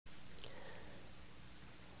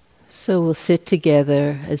So we'll sit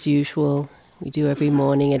together as usual. We do every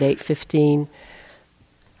morning at 8:15.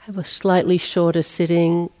 Have a slightly shorter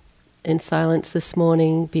sitting in silence this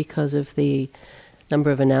morning because of the number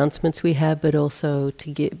of announcements we have, but also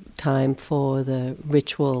to give time for the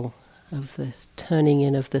ritual of the turning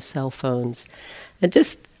in of the cell phones. And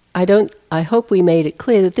I hope we made it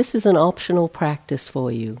clear that this is an optional practice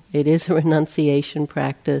for you. It is a renunciation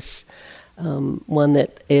practice, one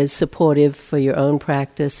that is supportive for your own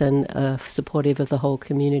practice and supportive of the whole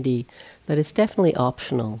community, but it's definitely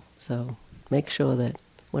optional. So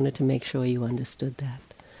wanted to make sure you understood that.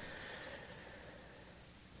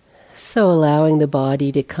 So allowing the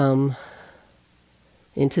body to come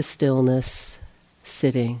into stillness,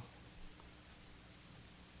 sitting.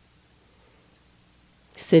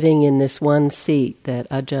 Sitting in this one seat that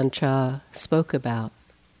Ajahn Chah spoke about.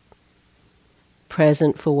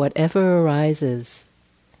 Present for whatever arises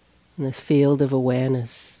in the field of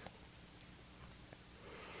awareness.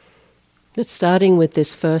 But starting with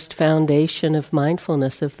this first foundation of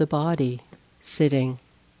mindfulness of the body, sitting.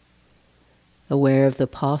 Aware of the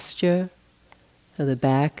posture, so the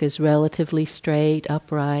back is relatively straight,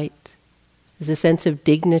 upright. There's a sense of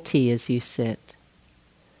dignity as you sit.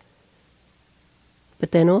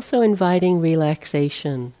 But then also inviting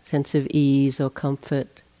relaxation, sense of ease or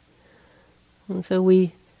comfort. And so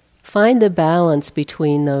we find the balance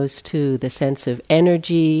between those two, the sense of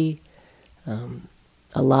energy,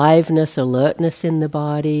 aliveness, alertness in the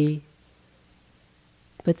body,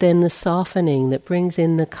 but then the softening that brings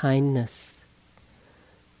in the kindness.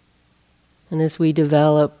 And as we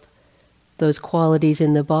develop those qualities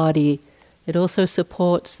in the body, it also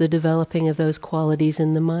supports the developing of those qualities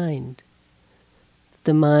in the mind.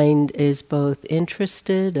 The mind is both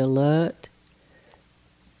interested, alert,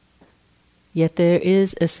 yet there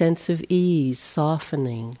is a sense of ease,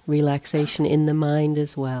 softening, relaxation in the mind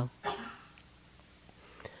as well.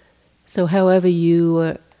 So however you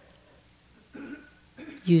are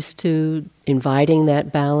used to inviting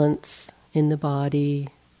that balance in the body,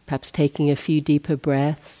 perhaps taking a few deeper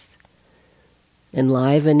breaths,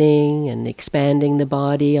 enlivening and expanding the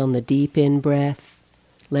body on the deep in-breath,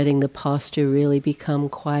 letting the posture really become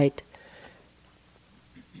quite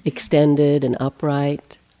extended and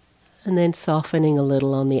upright, and then softening a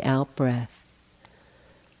little on the out-breath.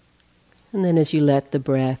 And then as you let the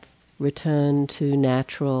breath return to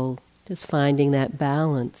natural, just finding that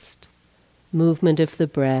balanced movement of the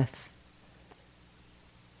breath,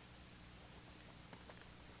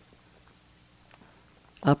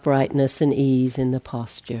 uprightness and ease in the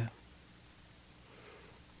posture.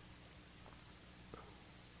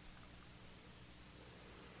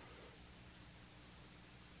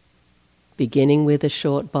 Beginning with a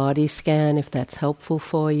short body scan, if that's helpful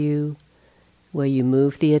for you, where you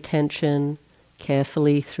move the attention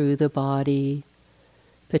carefully through the body,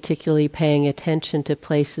 particularly paying attention to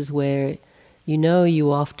places where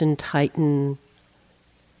you often tighten,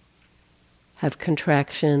 have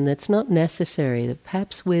contraction that's not necessary, that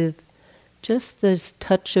perhaps with just this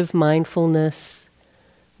touch of mindfulness,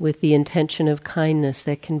 with the intention of kindness,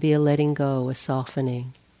 there can be a letting go, a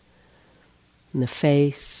softening. In the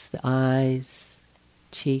face, the eyes,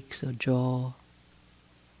 cheeks or jaw,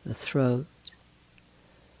 the throat.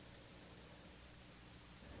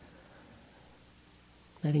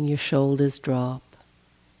 Letting your shoulders drop.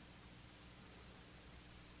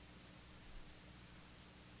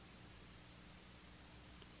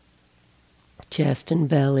 Chest and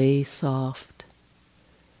belly soft.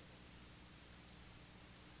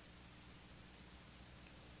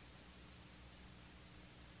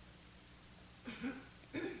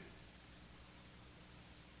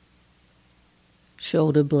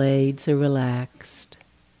 Shoulder blades are relaxed.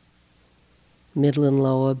 Middle and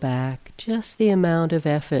lower back, just the amount of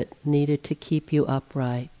effort needed to keep you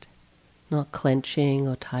upright, not clenching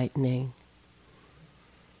or tightening.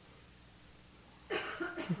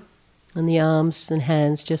 And the arms and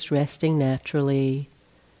hands just resting naturally,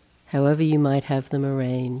 however you might have them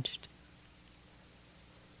arranged.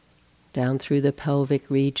 Down through the pelvic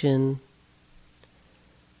region,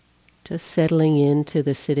 just settling into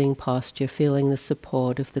the sitting posture, feeling the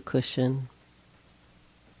support of the cushion.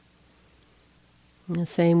 And the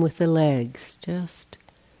same with the legs, just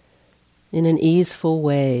in an easeful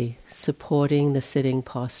way, supporting the sitting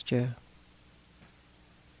posture.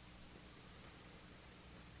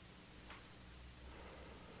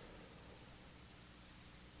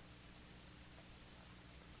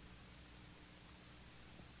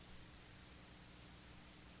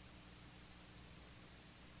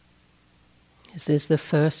 This is the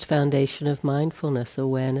first foundation of mindfulness,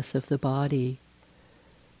 awareness of the body.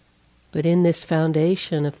 But in this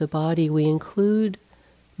foundation of the body, we include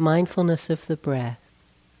mindfulness of the breath.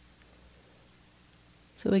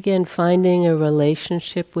 So again, finding a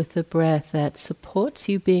relationship with the breath that supports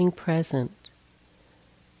you being present.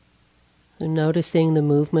 So noticing the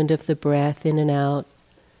movement of the breath in and out.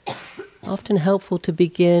 Often helpful to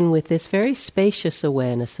begin with this very spacious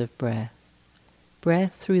awareness of breath.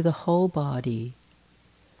 Breath through the whole body.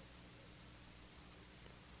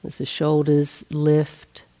 As the shoulders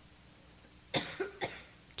lift,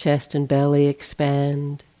 chest and belly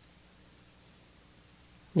expand.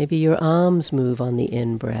 Maybe your arms move on the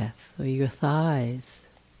in-breath, or your thighs.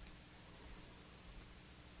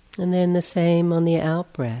 And then the same on the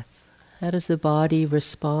out-breath. How does the body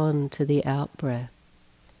respond to the out-breath?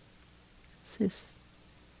 It's this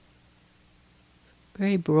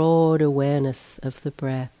very broad awareness of the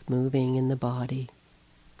breath moving in the body.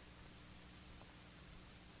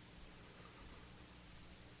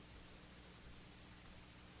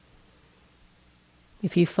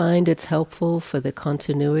 If you find it's helpful for the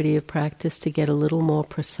continuity of practice to get a little more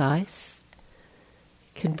precise,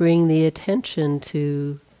 it can bring the attention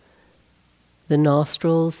to the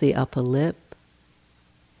nostrils, the upper lip.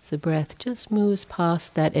 As the breath just moves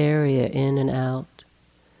past that area in and out,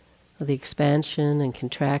 or the expansion and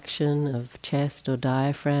contraction of chest or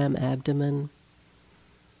diaphragm, abdomen.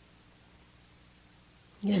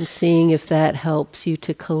 And seeing if that helps you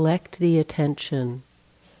to collect the attention,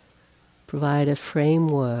 provide a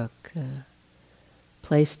framework, a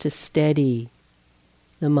place to steady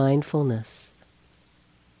the mindfulness.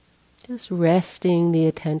 Just resting the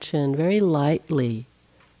attention very lightly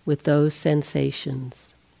with those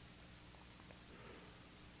sensations.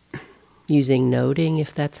 Using noting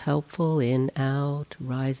if that's helpful, in, out,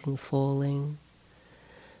 rising, falling.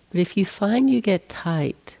 But if you find you get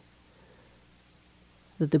tight,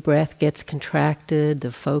 that the breath gets contracted,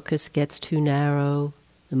 the focus gets too narrow,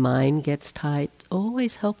 the mind gets tight,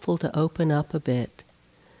 always helpful to open up a bit.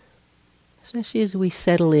 Especially as we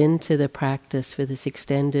settle into the practice for this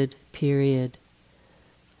extended period.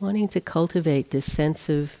 Wanting to cultivate this sense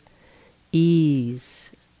of ease,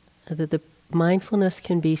 that the mindfulness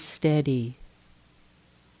can be steady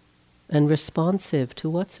and responsive to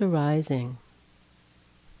what's arising.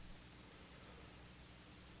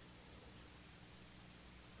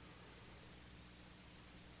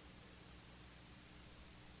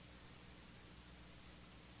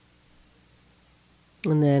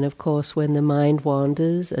 And then, of course, when the mind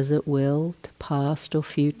wanders, as it will, to past or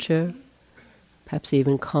future, perhaps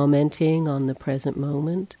even commenting on the present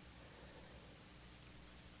moment,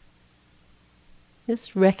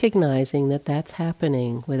 just recognizing that that's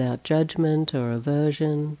happening without judgment or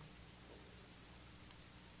aversion.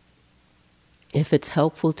 If it's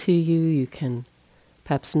helpful to you, you can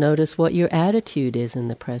perhaps notice what your attitude is in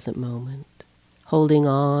the present moment, holding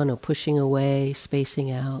on or pushing away,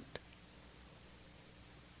 spacing out.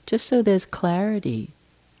 Just so there's clarity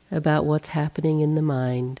about what's happening in the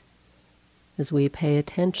mind as we pay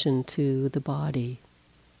attention to the body.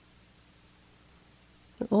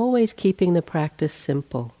 Always keeping the practice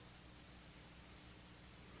simple.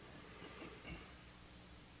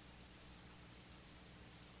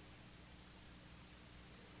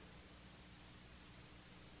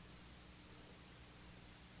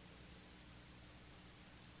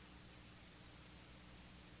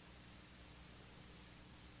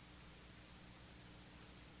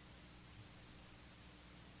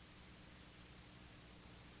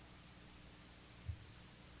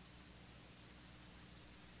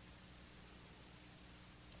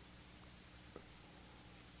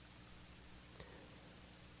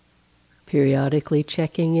 Periodically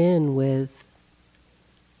checking in with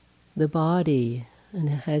the body,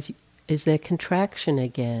 and is there contraction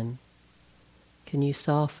again? Can you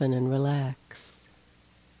soften and relax?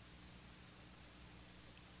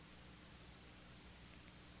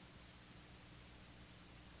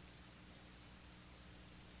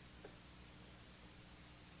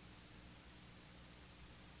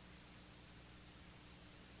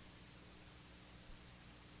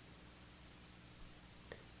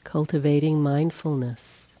 Cultivating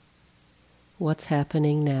mindfulness. What's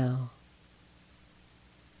happening now?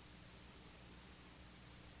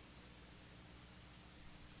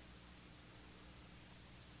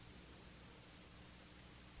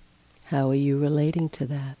 How are you relating to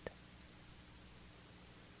that?